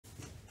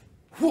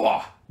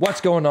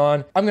What's going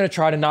on? I'm gonna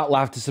try to not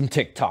laugh to some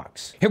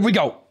TikToks. Here we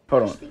go.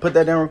 Hold on. Put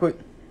that down real quick.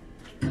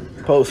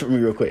 Pose for me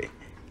real quick.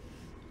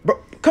 Bro,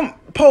 come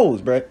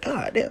pose, bro.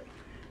 God damn.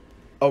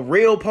 A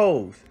real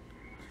pose.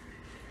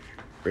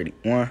 Ready?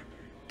 1,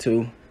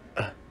 2.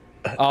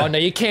 Oh no,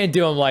 you can't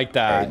do him like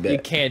that. Right, you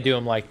can't do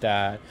him like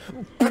that.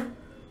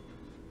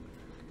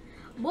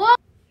 What?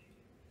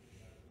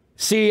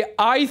 See,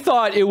 I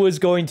thought it was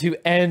going to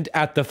end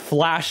at the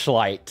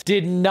flashlight.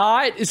 Did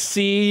not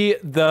see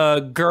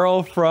the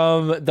girl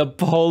from the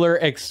Polar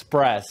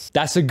Express.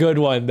 That's a good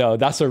one, though.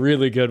 That's a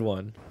really good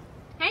one.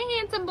 Hey,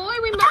 handsome boy,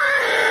 we met.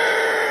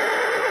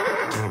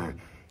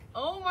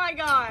 Oh my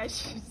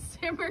gosh.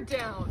 Simmer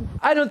down.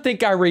 I don't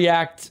think I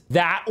react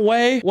that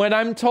way when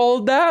I'm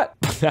told that.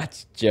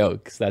 That's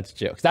jokes. That's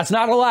jokes. That's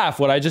not a laugh,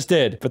 what I just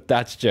did, but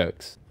that's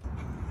jokes.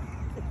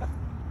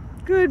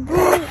 Good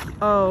boy.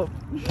 Oh.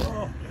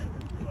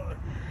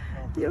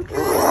 You okay?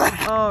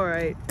 All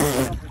right.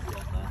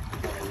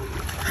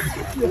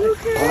 You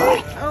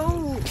okay?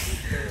 Oh.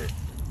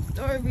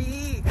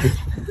 Darby.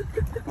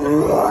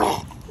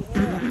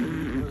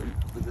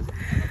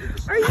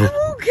 Are you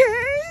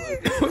okay?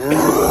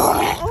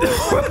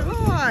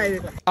 Oh my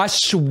God. I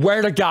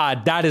swear to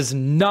God, that is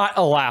not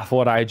a laugh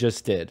what I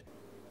just did.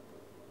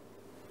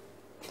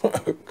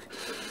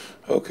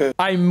 Okay.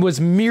 I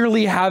was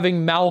merely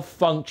having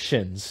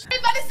malfunctions.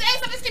 Everybody say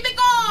something, just keep it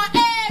going.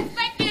 Eggs,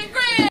 bacon, and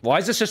grin. Why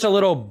is this just a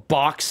little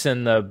box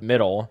in the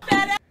middle?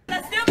 Fat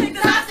ass, still make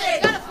the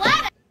sausage. Got a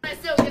flat ass, I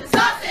still get a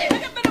sausage.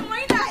 Look at the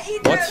way I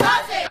eat What's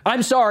sausage.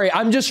 I'm sorry,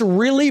 I'm just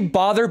really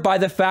bothered by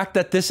the fact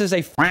that this is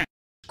a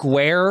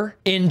square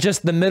in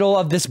just the middle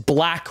of this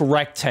black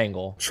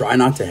rectangle. Try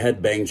not to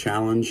headbang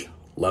challenge,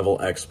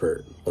 level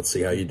expert. Let's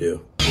see how you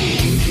do.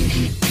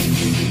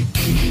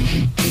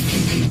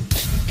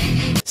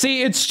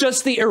 See, it's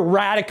just the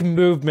erratic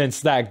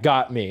movements that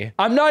got me.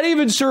 I'm not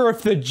even sure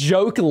if the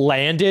joke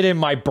landed in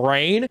my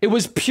brain. It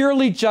was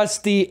purely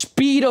just the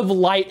speed of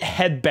light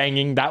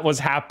headbanging that was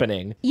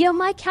happening. Yo,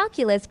 my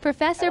calculus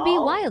professor be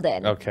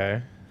wildin'.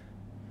 Okay.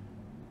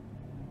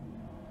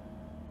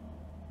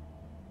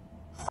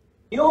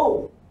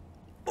 Yo.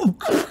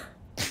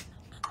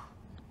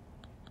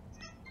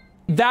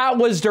 That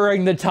was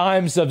during the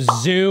times of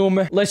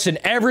Zoom. Listen,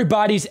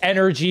 everybody's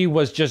energy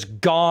was just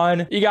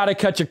gone. You gotta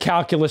cut your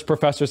calculus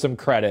professor some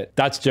credit.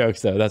 That's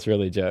jokes, though. That's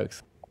really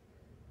jokes.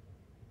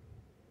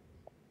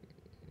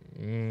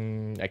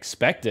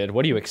 Expected?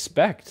 What do you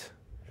expect?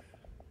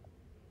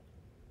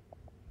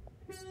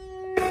 Give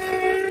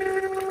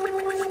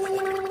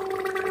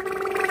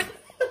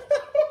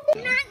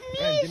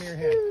me your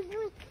hand.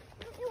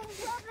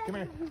 Come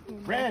here.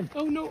 Ran.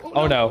 Oh no.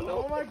 Oh no.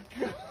 Oh my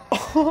God.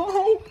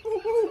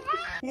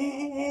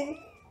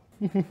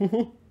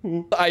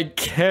 I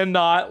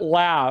cannot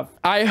laugh.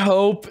 I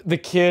hope the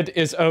kid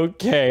is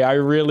okay. I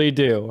really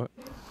do.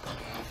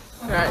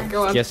 Alright,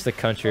 go on. Guess the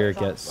country or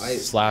gets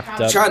slapped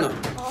up. China.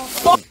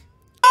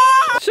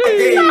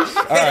 Sheesh.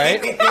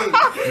 Alright.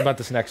 What about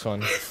this next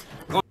one?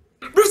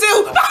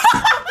 Brazil.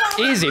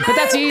 Easy, but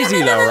that's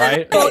easy though,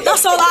 right? Oh,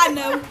 that's all I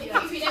know.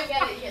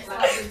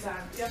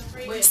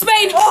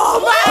 Spain.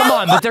 Oh man. Come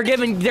on, but they're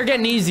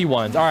getting easy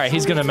ones. All right,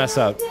 he's gonna mess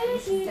up.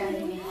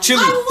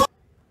 Chile.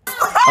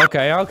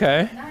 Okay,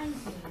 okay.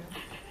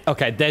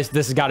 Okay, this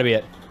has got to be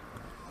it.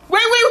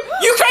 Wait,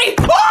 Ukraine.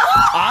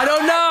 I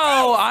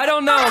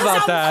don't know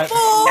about that.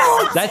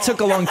 That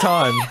took a long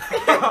time.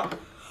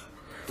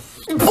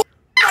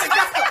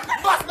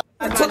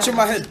 Touching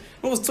my head.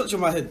 What was touching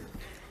my head?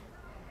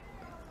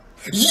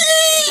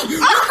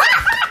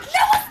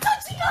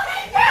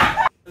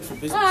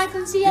 Oh, I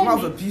can see The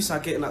amount of it. abuse I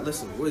get in that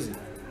lesson. What is it?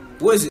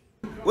 What is it?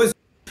 What is it?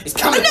 It's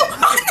Canada.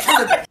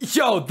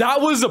 Yo, that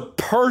was a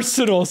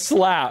personal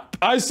slap.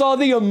 I saw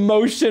the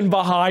emotion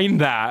behind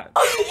that.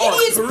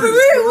 It's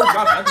Peru.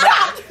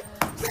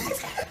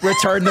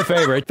 Return the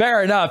favor.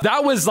 Fair enough.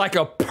 That was like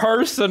a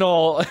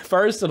personal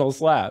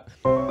slap.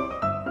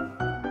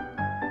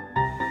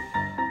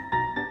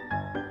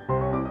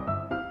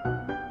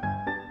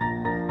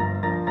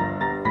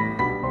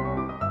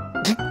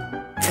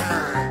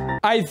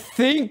 I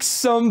think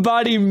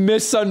somebody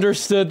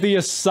misunderstood the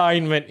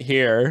assignment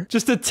here.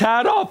 Just a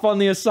tad off on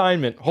the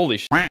assignment. Holy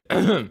shit.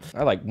 I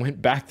like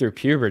went back through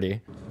puberty.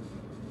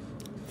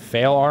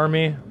 Fail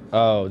army?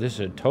 Oh, this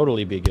should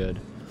totally be good.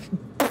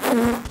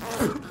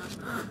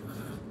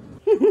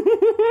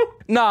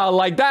 Nah,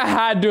 like that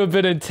had to have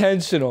been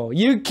intentional.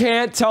 You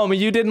can't tell me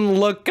you didn't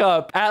look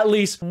up at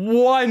least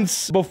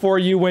once before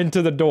you went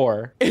to the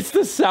door. It's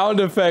the sound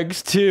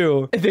effects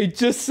too. They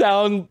just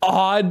sound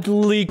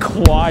oddly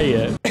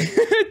quiet.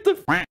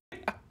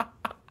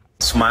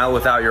 Smile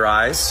without your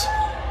eyes.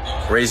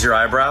 Raise your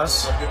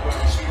eyebrows.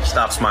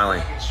 Stop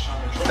smiling.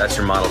 That's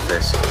your model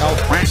face.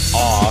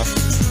 Aw.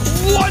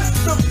 What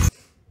the?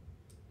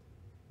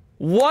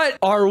 What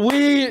are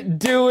we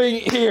doing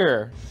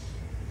here?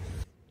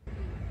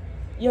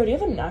 Yo, do you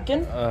have a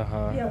napkin?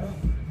 Uh-huh. Yeah.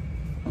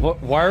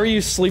 Why are you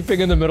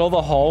sleeping in the middle of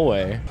the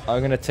hallway?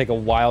 I'm gonna take a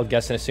wild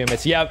guess and assume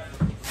it's, yep,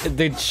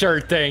 the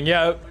shirt thing,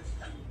 yep.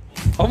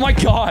 Oh my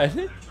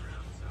God.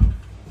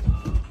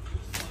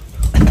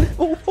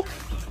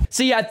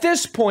 See, at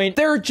this point,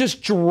 they're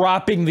just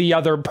dropping the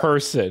other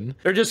person.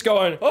 They're just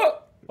going, oh,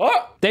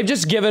 oh. They've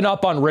just given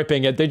up on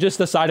ripping it. They just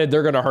decided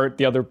they're gonna hurt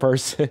the other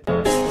person.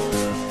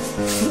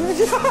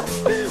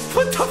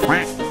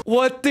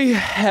 What the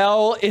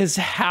hell is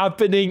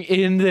happening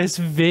in this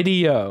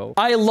video?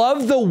 I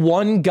love the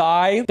one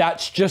guy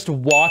that's just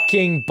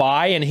walking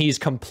by and he's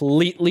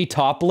completely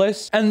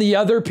topless, and the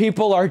other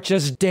people are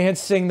just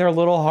dancing their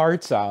little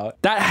hearts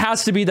out. That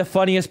has to be the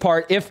funniest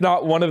part, if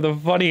not one of the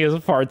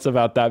funniest parts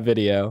about that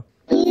video.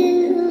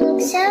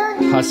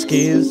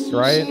 Huskies,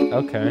 right?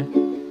 Okay.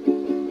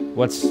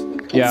 What's...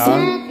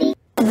 yeah.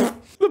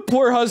 The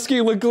poor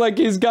husky looks like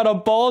he's got a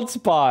bald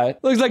spot.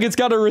 Looks like it's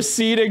got a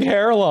receding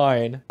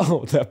hairline.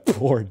 Oh, that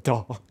poor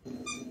dog.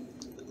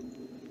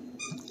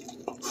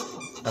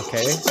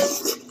 Okay.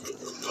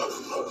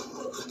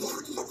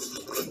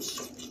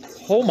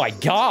 Oh my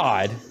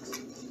god.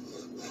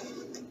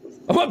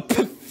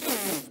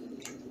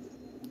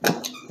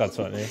 That's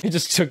funny. He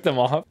just took them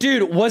off.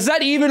 Dude, was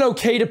that even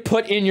okay to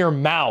put in your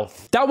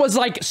mouth? That was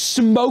like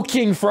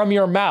smoking from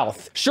your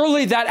mouth.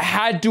 Surely that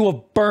had to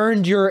have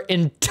burned your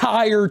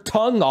entire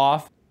tongue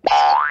off.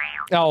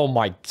 Oh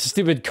my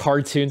stupid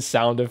cartoon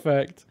sound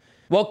effect.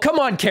 Well, come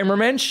on,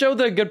 cameraman. Show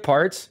the good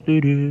parts.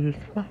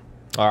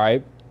 All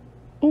right.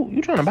 Oh,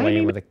 you trying to bite me?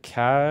 Playing with a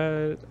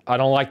cat. I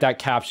don't like that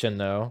caption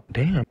though.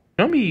 Damn.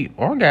 Don't be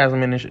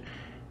orgasming and shit.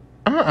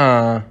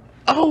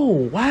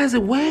 Oh, why is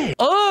it wet?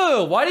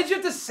 Oh, why did you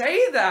have to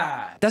say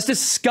that? That's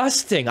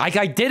disgusting.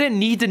 I didn't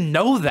need to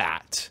know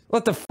that.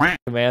 What the f,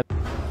 man?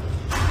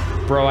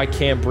 Bro, I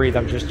can't breathe.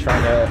 I'm just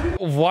trying to...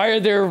 Why are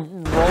there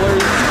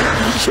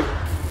rollers?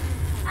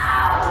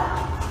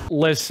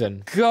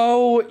 Listen,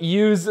 go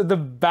use the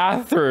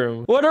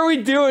bathroom. What are we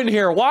doing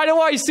here? Why do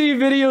I see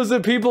videos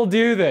of people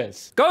do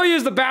this? Go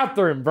use the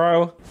bathroom,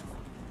 bro.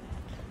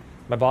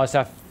 My boss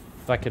asked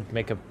if I could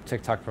make a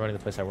TikTok promoting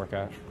the place I work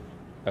at.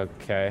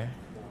 Okay.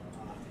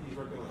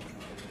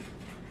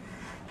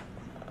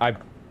 I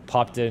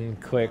popped in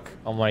quick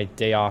on my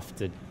day off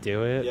to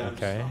do it. Yeah,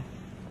 okay.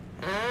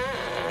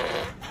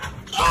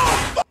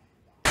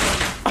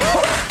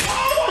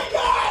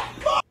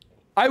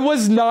 I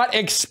was not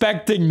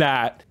expecting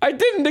that. I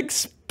didn't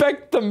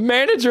expect the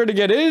manager to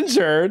get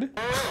injured.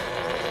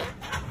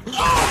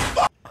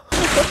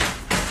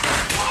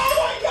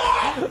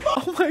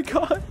 Oh my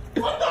god.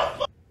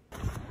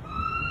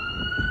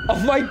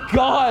 Oh my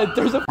god,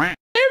 there's a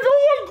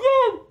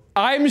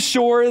I'm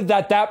sure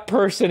that that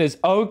person is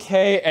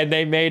okay and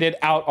they made it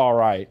out all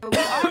right.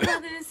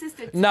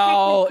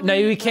 No,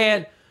 you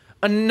can't.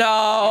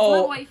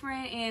 No. My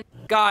boyfriend and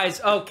guys,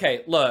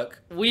 okay,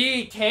 look,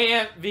 we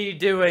can't be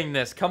doing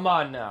this. Come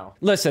on now.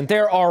 Listen,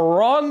 there are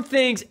wrong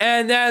things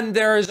and then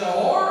there's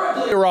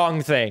horribly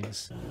wrong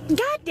things.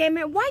 God damn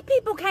it, white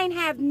people can't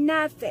have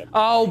nothing.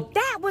 Oh,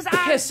 that was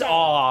piss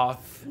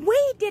off. We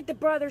did the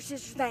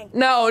brother-sister thing.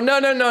 No. I am not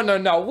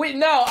a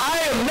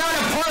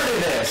part of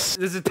this.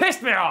 This has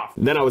pissed me off.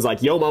 Then I was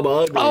like, yo, mama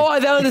ugly. Oh, I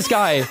know this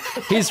guy.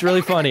 He's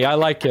really funny. I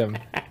like him.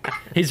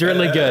 He's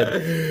really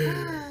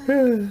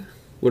good.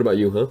 What about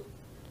you, huh?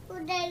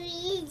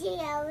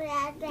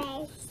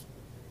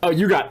 Oh,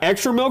 you got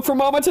extra milk for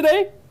mama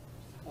today?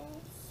 Yes.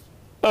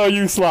 Oh,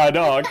 you sly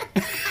dog.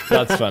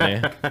 That's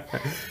funny.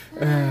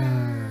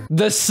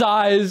 The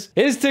size.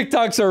 His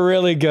TikToks are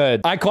really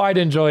good. I quite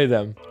enjoy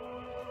them.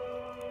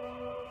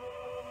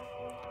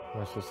 What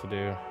am I supposed to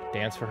do?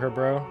 Dance for her,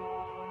 bro?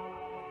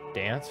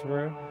 Dance,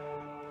 bro?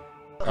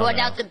 Put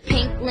out the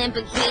pink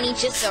Lamborghini,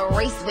 just a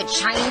race with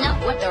China.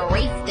 What the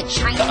race to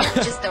China?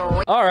 Just a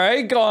race. All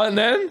right, go on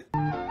then.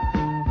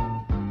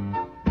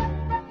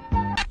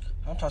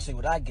 I'm trying to see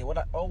what I get.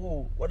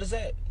 What is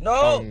that? No.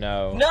 Oh,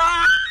 no. No.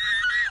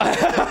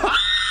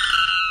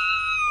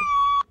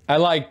 I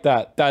like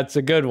that. That's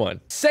a good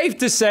one. Safe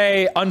to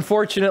say,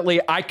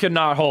 unfortunately, I could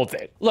not hold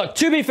it. Look,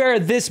 to be fair,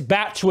 this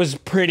batch was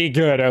pretty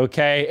good,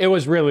 okay? It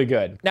was really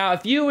good. Now,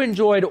 if you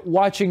enjoyed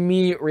watching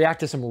me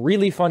react to some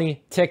really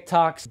funny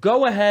TikToks,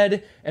 go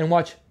ahead and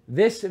watch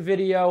this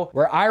video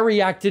where I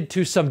reacted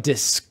to some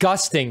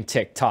disgusting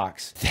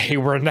TikToks. They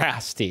were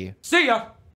nasty. See ya!